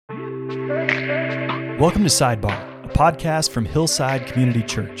Welcome to Sidebar, a podcast from Hillside Community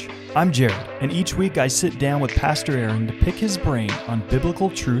Church. I'm Jared, and each week I sit down with Pastor Aaron to pick his brain on biblical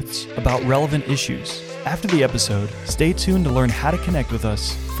truths about relevant issues. After the episode, stay tuned to learn how to connect with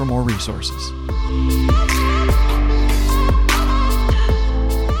us for more resources.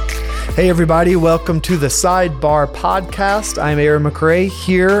 Hey everybody, welcome to the Sidebar podcast. I'm Aaron McRae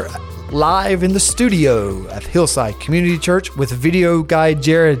here live in the studio at Hillside Community Church with video guy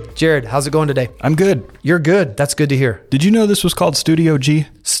Jared. Jared, how's it going today? I'm good. You're good. That's good to hear. Did you know this was called Studio G?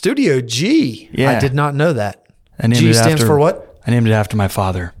 Studio G? Yeah. I did not know that. G stands for what? I named it after my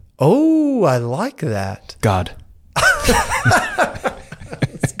father. Oh, I like that. God.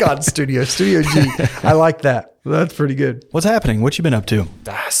 It's God Studio G. I like that. That's pretty good. What's happening? What you been up to?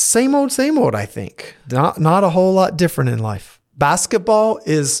 Same old, I think. Not a whole lot different in life. Basketball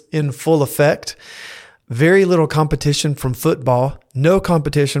is in full effect. Very little competition from football. No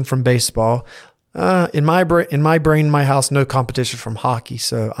competition from baseball. In my brain, my house, no competition from hockey.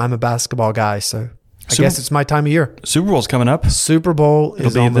 So I'm a basketball guy. So I guess it's my time of year. Super Bowl's coming up. Super Bowl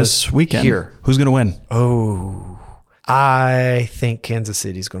is It'll be this weekend. Here. Who's going to win? Oh, I think Kansas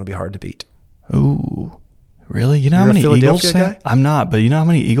City is going to be hard to beat. Ooh, really? You know You're how many a Eagles Philadelphia fans? guy? I'm not, but you know how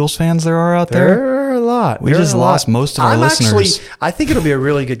many Eagles fans there are out there? There are a lot. We just lost most of our listeners. I think it'll be a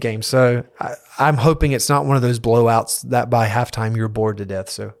really good game. So I'm hoping it's not one of those blowouts that by halftime you're bored to death.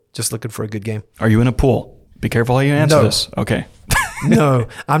 So just looking for a good game. Are you in a pool? Be careful how you answer this. Okay. No,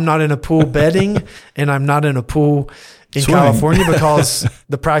 I'm not in a pool betting, and I'm not in a pool in Swimming. California because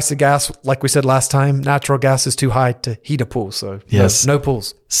the price of gas, like we said last time, natural gas is too high to heat a pool. So yes. no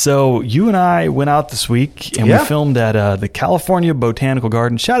pools. So you and I went out this week and we filmed at the California Botanical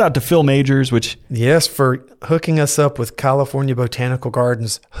Garden. Shout out to Phil Majors, which... Yes, for hooking us up with California Botanical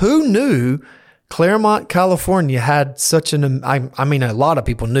Gardens. Who knew Claremont, California had such an... I mean, a lot of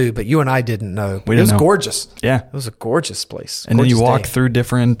people knew, but you and I didn't know. It was gorgeous. Yeah. It was a gorgeous place. And then you walk through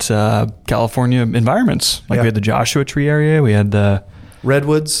different California environments. Like we had the Joshua Tree area. We had the...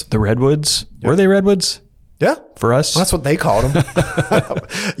 Redwoods. The Redwoods. Yep. Were they Redwoods? Yeah. For us? Well, that's what they called them.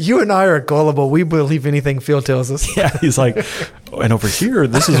 You and I are gullible. We believe anything Phil tells us. Yeah. He's like, and over here,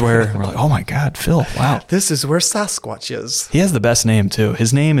 this is where... And we're like, oh my God, Phil, wow. This is where Sasquatch is. He has the best name too.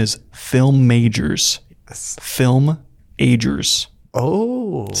 His name is Film Majors. Yes. Film Agers.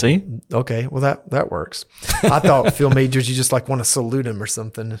 Oh. See? Okay. Well, that works. I thought Phil Majors, you just like want to salute him or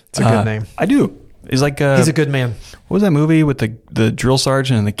something. It's a good name. I do. He's like he's a good man. What was that movie with the drill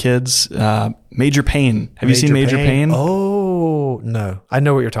sergeant and the kids? Major Payne. Have you seen Major Payne? Oh, no. I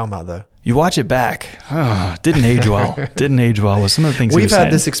know what you're talking about, though. You watch it back. Oh, didn't age well. Didn't age well with some of the things we've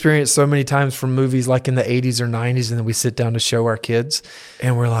had this experience so many times from movies like in the 80s or 90s, and then we sit down to show our kids,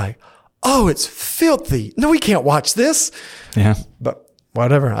 and we're like, oh, it's filthy. No, we can't watch this. Yeah. But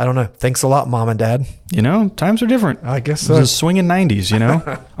whatever. I don't know. Thanks a lot, Mom and Dad. You know, times are different. I guess so. It was a swinging 90s, you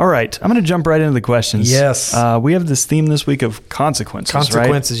know? All right. I'm going to jump right into the questions. Yes. We have this theme this week of consequences,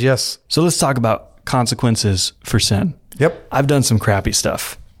 Consequences, right? Yes. So let's talk about consequences for sin. Yep. I've done some crappy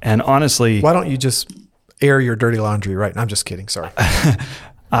stuff. And honestly... Why don't you just air your dirty laundry right now? I'm just kidding. Sorry.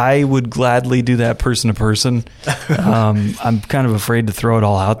 I would gladly do that person to person. I'm kind of afraid to throw it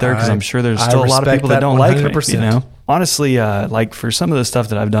all out there because I'm sure there's still a lot of people that don't 100%. Like me, you know? Honestly, like for some of the stuff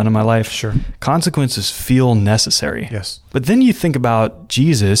that I've done in my life, sure, consequences feel necessary. Yes. But then you think about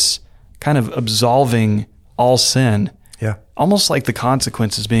Jesus kind of absolving all sin. Yeah. Almost like the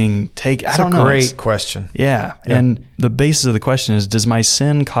consequences being taken. I don't know. Great question. Yeah. And the basis of the question is, does my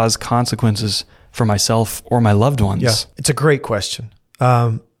sin cause consequences for myself or my loved ones? Yeah. It's a great question.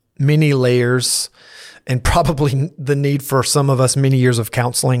 Many layers and probably the need for some of us many years of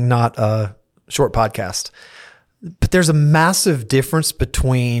counseling, not a short podcast. But there's a massive difference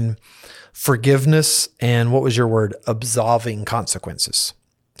between forgiveness and, what was your word, absolving consequences.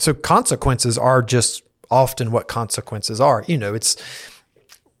 So consequences are just often what consequences are. You know, it's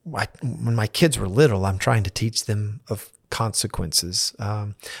when my kids were little, I'm trying to teach them of consequences,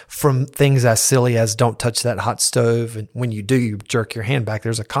 from things as silly as don't touch that hot stove. And when you do, you jerk your hand back.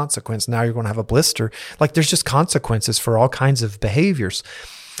 There's a consequence. Now you're going to have a blister. Like there's just consequences for all kinds of behaviors.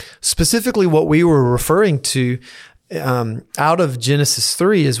 Specifically, what we were referring to out of Genesis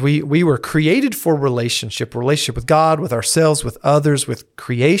 3 is we were created for relationship with God, with ourselves, with others, with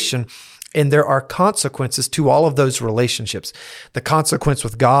creation. And there are consequences to all of those relationships. The consequence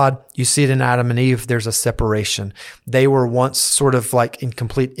with God, you see it in Adam and Eve, there's a separation. They were once sort of like in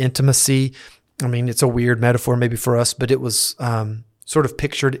complete intimacy. I mean, it's a weird metaphor maybe for us, but it was sort of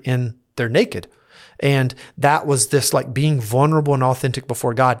pictured in they're naked. And that was this like being vulnerable and authentic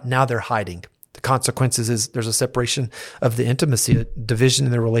before God. Now they're hiding. The consequences is there's a separation of the intimacy, a division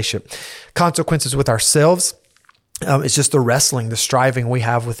in the relationship. Consequences with ourselves. It's just the wrestling, the striving we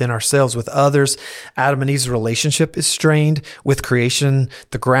have within ourselves with others. Adam and Eve's relationship is strained with creation.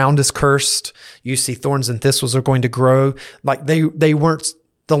 The ground is cursed. You see thorns and thistles are going to grow. Like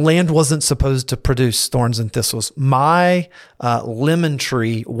the land wasn't supposed to produce thorns and thistles. My lemon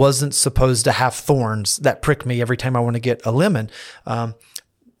tree wasn't supposed to have thorns that prick me every time I want to get a lemon.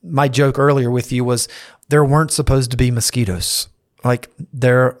 My joke earlier with you was there weren't supposed to be mosquitoes. Like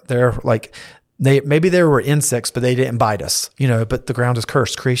they're like, maybe there were insects, but they didn't bite us, but the ground is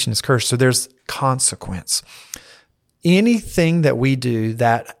cursed. Creation is cursed. So there's consequence. Anything that we do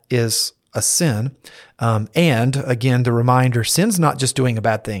that is a sin. And again, the reminder, sin's not just doing a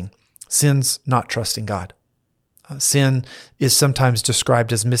bad thing. Sin's not trusting God. Sin is sometimes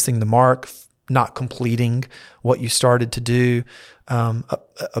described as missing the mark, not completing what you started to do,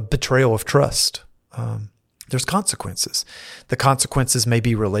 a betrayal of trust. There's consequences. The consequences may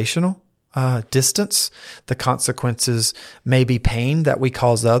be relational. Distance. The consequences may be pain that we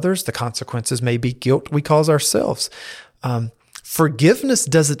cause others. The consequences may be guilt we cause ourselves. Forgiveness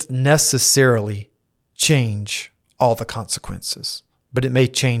doesn't necessarily change all the consequences, but it may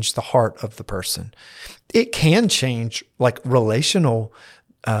change the heart of the person. It can change like relational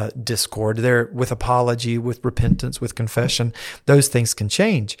discord there with apology, with repentance, with confession. Those things can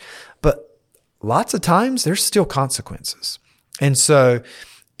change, but lots of times there's still consequences. And so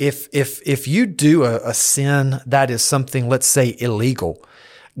if you do a sin that is something, let's say, illegal,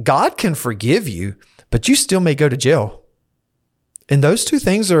 God can forgive you, but you still may go to jail. And those two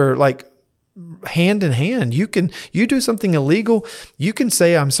things are like hand in hand. You do something illegal, you can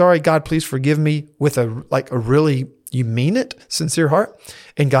say, I'm sorry, God, please forgive me, with a really, you mean it, sincere heart,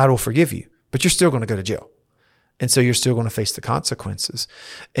 and God will forgive you, but you're still going to go to jail. And so you're still going to face the consequences.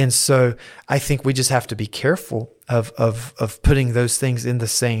 And so I think we just have to be careful of putting those things in the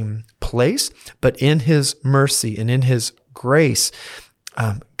same place, but in His mercy and in His grace,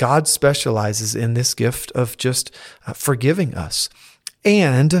 God specializes in this gift of just forgiving us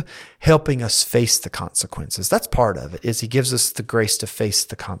and helping us face the consequences. That's part of it, is He gives us the grace to face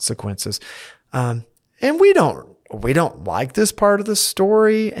the consequences. And we don't like this part of the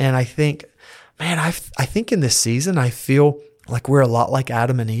story. And I think, man, I think in this season, I feel like we're a lot like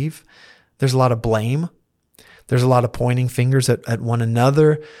Adam and Eve. There's a lot of blame. There's a lot of pointing fingers at one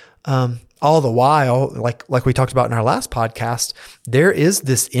another. All the while, like we talked about in our last podcast, there is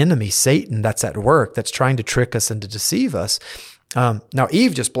this enemy, Satan, that's at work, that's trying to trick us and to deceive us. Now,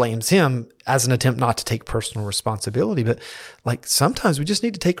 Eve just blames him as an attempt not to take personal responsibility. But like sometimes we just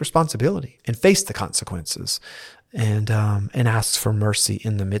need to take responsibility and face the consequences and ask for mercy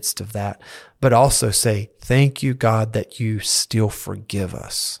in the midst of that. But also say, thank you, God, that you still forgive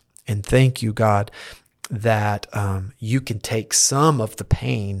us. And thank you, God, that you can take some of the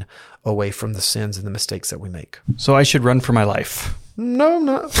pain away from the sins and the mistakes that we make. So I should run for my life. No, I'm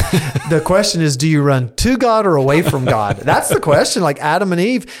not. The question is, do you run to God or away from God? That's the question. Like Adam and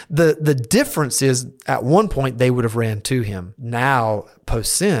Eve, the difference is at one point they would have ran to Him. Now,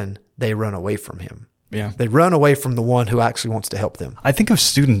 post-sin, they run away from Him. Yeah. They run away from the one who actually wants to help them. I think of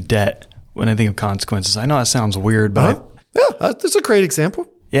student debt when I think of consequences. I know that sounds weird, but yeah, that's a great example.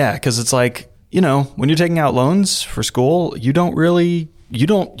 Yeah, because it's like, when you're taking out loans for school, you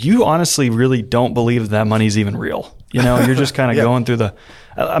honestly really don't believe that money's even real. You're just kind of going through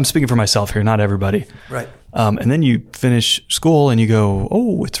I'm speaking for myself here, not everybody. Right. And then you finish school and you go,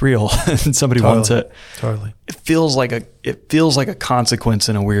 oh, it's real. And somebody wants it. Totally. It feels like a consequence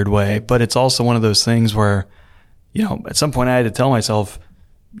in a weird way, but it's also one of those things where, at some point I had to tell myself,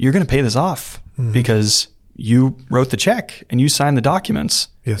 you're going to pay this off because you wrote the check and you signed the documents.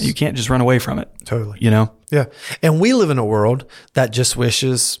 Yes. You can't just run away from it. Totally. Yeah. And we live in a world that just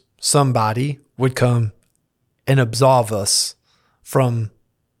wishes somebody would come and absolve us from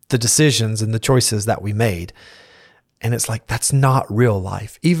the decisions and the choices that we made. And it's like, that's not real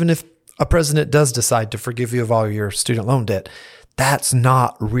life. Even if a president does decide to forgive you of all your student loan debt, that's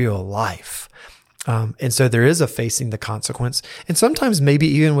not real life. And so there is a facing the consequence, and sometimes maybe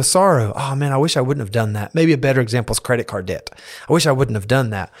even with sorrow. Oh man, I wish I wouldn't have done that. Maybe a better example is credit card debt. I wish I wouldn't have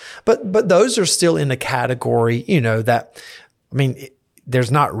done that. But those are still in a category,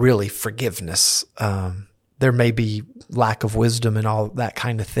 there's not really forgiveness. There may be lack of wisdom and all that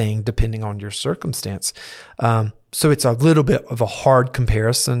kind of thing, depending on your circumstance. So it's a little bit of a hard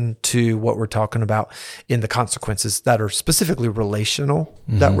comparison to what we're talking about in the consequences that are specifically relational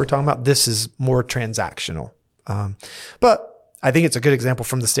that we're talking about. This is more transactional. But I think it's a good example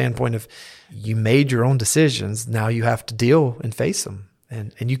from the standpoint of you made your own decisions. Now you have to deal and face them.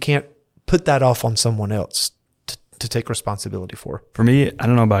 And you can't put that off on someone else to take responsibility for. For me, I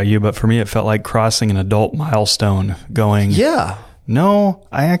don't know about you, but for me, it felt like crossing an adult milestone going, Yeah. no,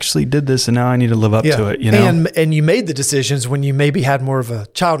 I actually did this and now I need to live up to it, you know? And you made the decisions when you maybe had more of a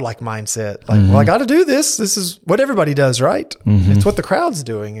childlike mindset. Like, well, I got to do this. This is what everybody does, right? It's what the crowd's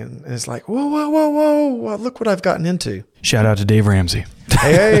doing. And it's like, whoa, look what I've gotten into. Shout out to Dave Ramsey.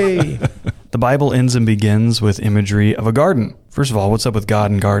 Hey. The Bible ends and begins with imagery of a garden. First of all, what's up with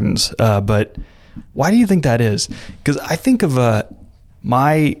God and gardens? But why do you think that is? Because I think of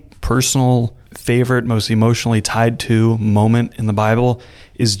my personal favorite, most emotionally tied to moment in the Bible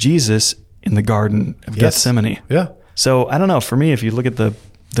is Jesus in the Garden of Gethsemane. Yeah. So I don't know. For me, if you look at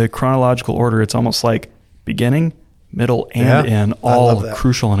the chronological order, it's almost like beginning, middle, and end, all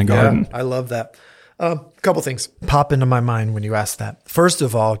crucial in a garden. Yeah, I love that. A couple things pop into my mind when you ask that. First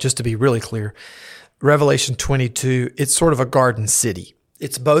of all, just to be really clear, Revelation 22, it's sort of a garden city.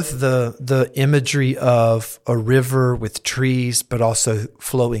 It's both the imagery of a river with trees, but also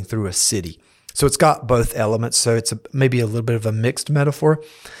flowing through a city. So it's got both elements. So it's maybe a little bit of a mixed metaphor.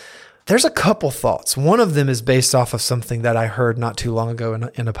 There's a couple thoughts. One of them is based off of something that I heard not too long ago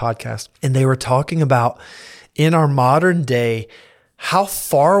in a podcast. And they were talking about in our modern day, how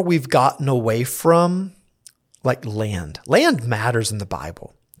far we've gotten away from like land. Land matters in the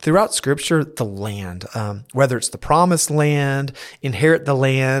Bible. Throughout Scripture, the land, whether it's the promised land, inherit the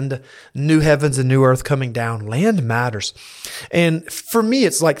land, new heavens and new earth coming down, land matters. And for me,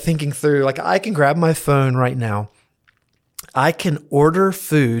 it's like thinking through, like I can grab my phone right now. I can order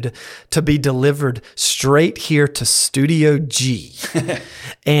food to be delivered straight here to Studio G.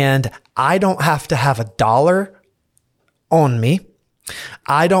 And I don't have to have $1 on me.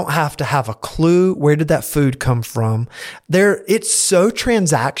 I don't have to have a clue where did that food come from. It's so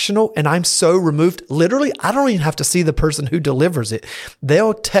transactional and I'm so removed. Literally, I don't even have to see the person who delivers it.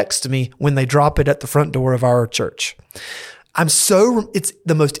 They'll text me when they drop it at the front door of our church. It's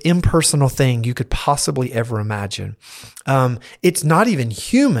the most impersonal thing you could possibly ever imagine. It's not even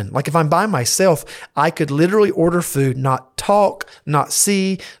human. Like if I'm by myself, I could literally order food, not talk, not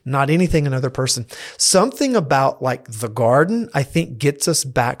see, not anything another person. Something about like the garden, I think gets us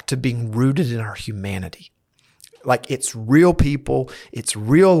back to being rooted in our humanity. Like it's real people, it's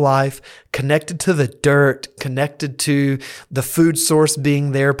real life, connected to the dirt, connected to the food source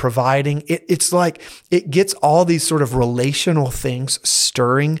being there, providing. It's like it gets all these sort of relational things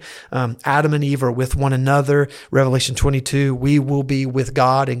stirring. Adam and Eve are with one another. Revelation 22, we will be with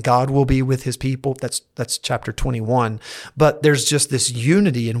God and God will be with his people. That's chapter 21. But there's just this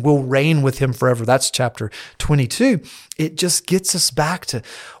unity and we'll reign with him forever. That's chapter 22. It just gets us back to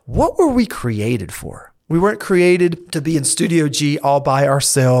what were we created for? We weren't created to be in Studio G all by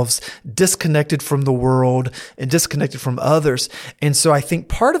ourselves, disconnected from the world and disconnected from others. And so I think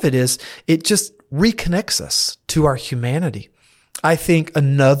part of it is it just reconnects us to our humanity. I think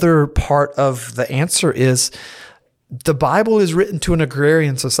another part of the answer is the Bible is written to an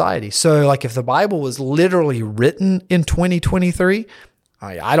agrarian society. So like if the Bible was literally written in 2023,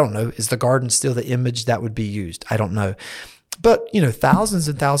 I don't know, is the garden still the image that would be used? I don't know. But, thousands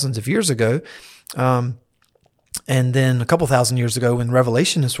and thousands of years ago, and then a couple thousand years ago when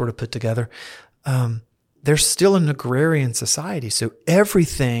Revelation is sort of put together, there's still an agrarian society. So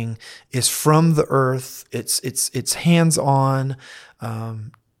everything is from the earth. It's hands-on.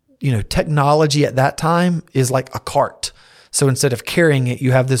 Technology at that time is like a cart. So instead of carrying it,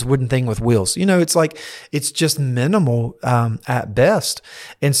 you have this wooden thing with wheels. It's just minimal at best.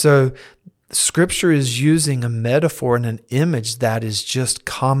 And so Scripture is using a metaphor and an image that is just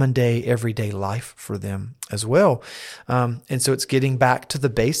common day, everyday life for them as well. And so it's getting back to the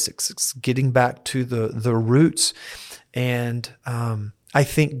basics. It's getting back to the roots. And I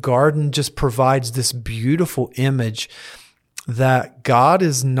think garden just provides this beautiful image that God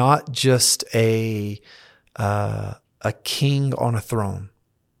is not just a king on a throne.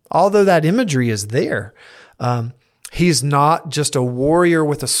 Although that imagery is there, he's not just a warrior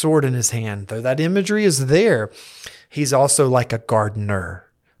with a sword in his hand, though that imagery is there. He's also like a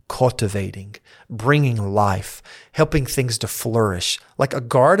gardener, cultivating, bringing life, helping things to flourish. Like a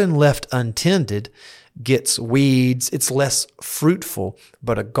garden left untended gets weeds, it's less fruitful,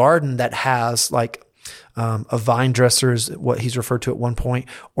 but a garden that has like a vine dresser is what he's referred to at one point,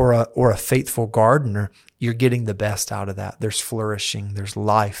 or a faithful gardener, you're getting the best out of that. There's flourishing, there's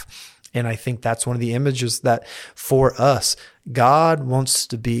life. And I think that's one of the images that for us, God wants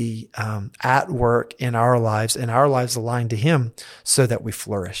to be at work in our lives and our lives aligned to him so that we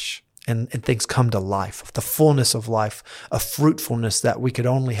flourish and things come to life, the fullness of life, a fruitfulness that we could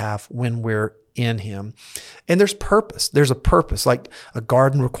only have when we're in him. And there's purpose. There's a purpose. Like a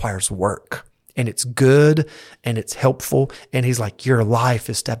garden requires work, and it's good and it's helpful. And he's like, your life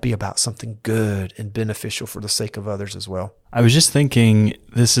is to be about something good and beneficial for the sake of others as well. I was just thinking,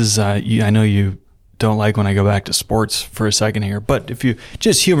 this is, I know you don't like when I go back to sports for a second here, but if you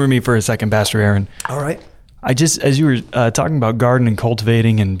just humor me for a second, Pastor Aaron. All right. I just, as you were talking about garden and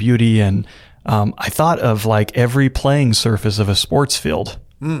cultivating and beauty, and I thought of like every playing surface of a sports field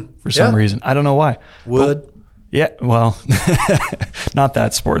for some reason. I don't know why. Wood. Well, not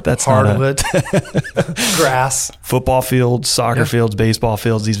that sport. That's hardwood, grass, football fields, soccer fields, baseball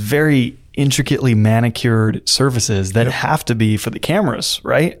fields, these very intricately manicured surfaces that have to be for the cameras,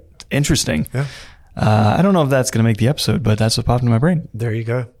 right? Interesting. Yeah. I don't know if that's going to make the episode, but that's what popped into my brain. There you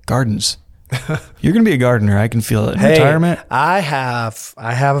go. Gardens. You're going to be a gardener. I can feel it. Hey, retirement. I have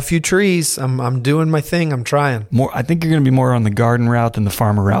a few trees. I'm doing my thing. I'm trying. I think you're going to be more on the garden route than the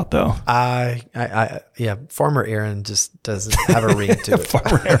farmer route, though. Yeah. Farmer Aaron just doesn't have a ring to it.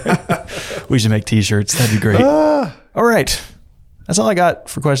 Farmer Aaron. We should make t-shirts. That'd be great. All right. That's all I got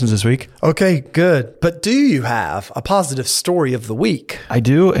for questions this week. Okay, good. But do you have a positive story of the week? I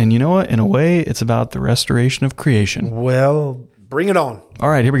do. And you know what? In a way, it's about the restoration of creation. Well, bring it on. All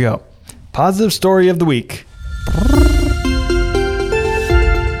right, here we go. Positive story of the week.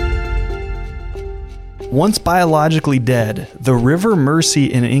 Once biologically dead, the River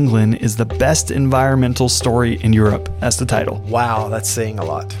Mersey in England is the best environmental story in Europe. That's the title. Wow, that's saying a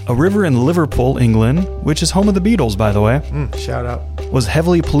lot. A river in Liverpool, England, which is home of the Beatles, by the way, shout out, was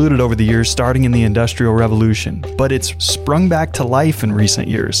heavily polluted over the years starting in the Industrial Revolution, but it's sprung back to life in recent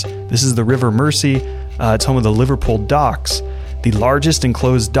years. This is the River Mersey. It's home of the Liverpool docks, the largest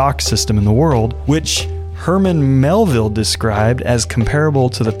enclosed dock system in the world, which Herman Melville described as comparable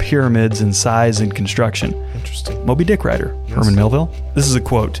to the pyramids in size and construction. Interesting. Moby Dick writer, yes. Herman Melville. This is a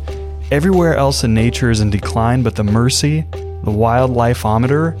quote. Everywhere else in nature is in decline, but the Mersey, the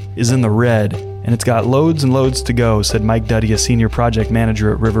wildlifeometer, is in the red, and it's got loads and loads to go, said Mike Duddy, a senior project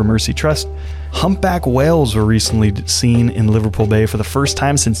manager at River Mersey Trust. Humpback whales were recently seen in Liverpool Bay for the first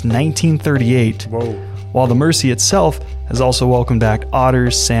time since 1938. Whoa. While the Mersey itself has also welcomed back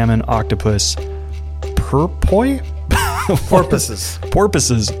otters, salmon, octopus, porpoises.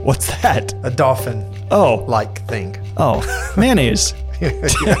 Porpoises. What's that? A dolphin. Oh. Like thing. Oh. Mayonnaise.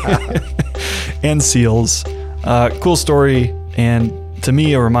 And seals. Cool story. And to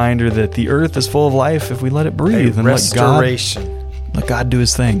me, a reminder that the earth is full of life if we let it breathe. And restoration. Let God do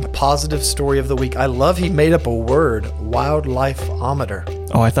his thing. The positive story of the week. I love he made up a word, wildlifeometer.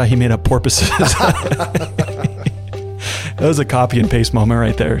 Oh, I thought he made up porpoises. That was a copy and paste moment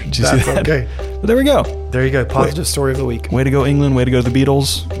right there. Did you see that? Okay. But there we go. There you go. Positive story of the week. Way to go, England. Way to go, the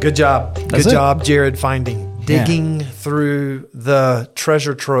Beatles. Good job. Good job, Jared, digging through the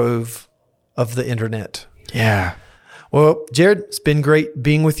treasure trove of the internet. Yeah. Well, Jared, it's been great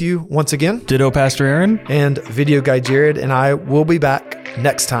being with you once again. Ditto, Pastor Aaron. And Video Guy Jared and I will be back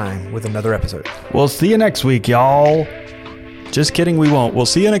next time with another episode. We'll see you next week, y'all. Just kidding, we won't. We'll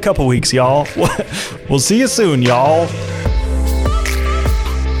see you in a couple weeks, y'all. We'll see you soon, y'all.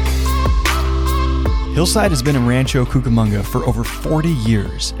 Hillside has been in Rancho Cucamonga for over 40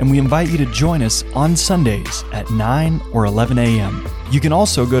 years, and we invite you to join us on Sundays at 9 or 11 a.m. You can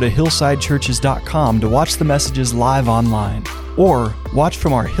also go to hillsidechurches.com to watch the messages live online, or watch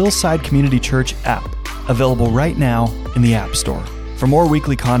from our Hillside Community Church app, available right now in the App Store. For more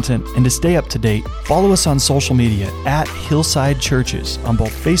weekly content and to stay up to date, follow us on social media at Hillside Churches on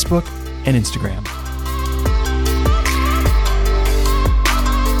both Facebook and Instagram.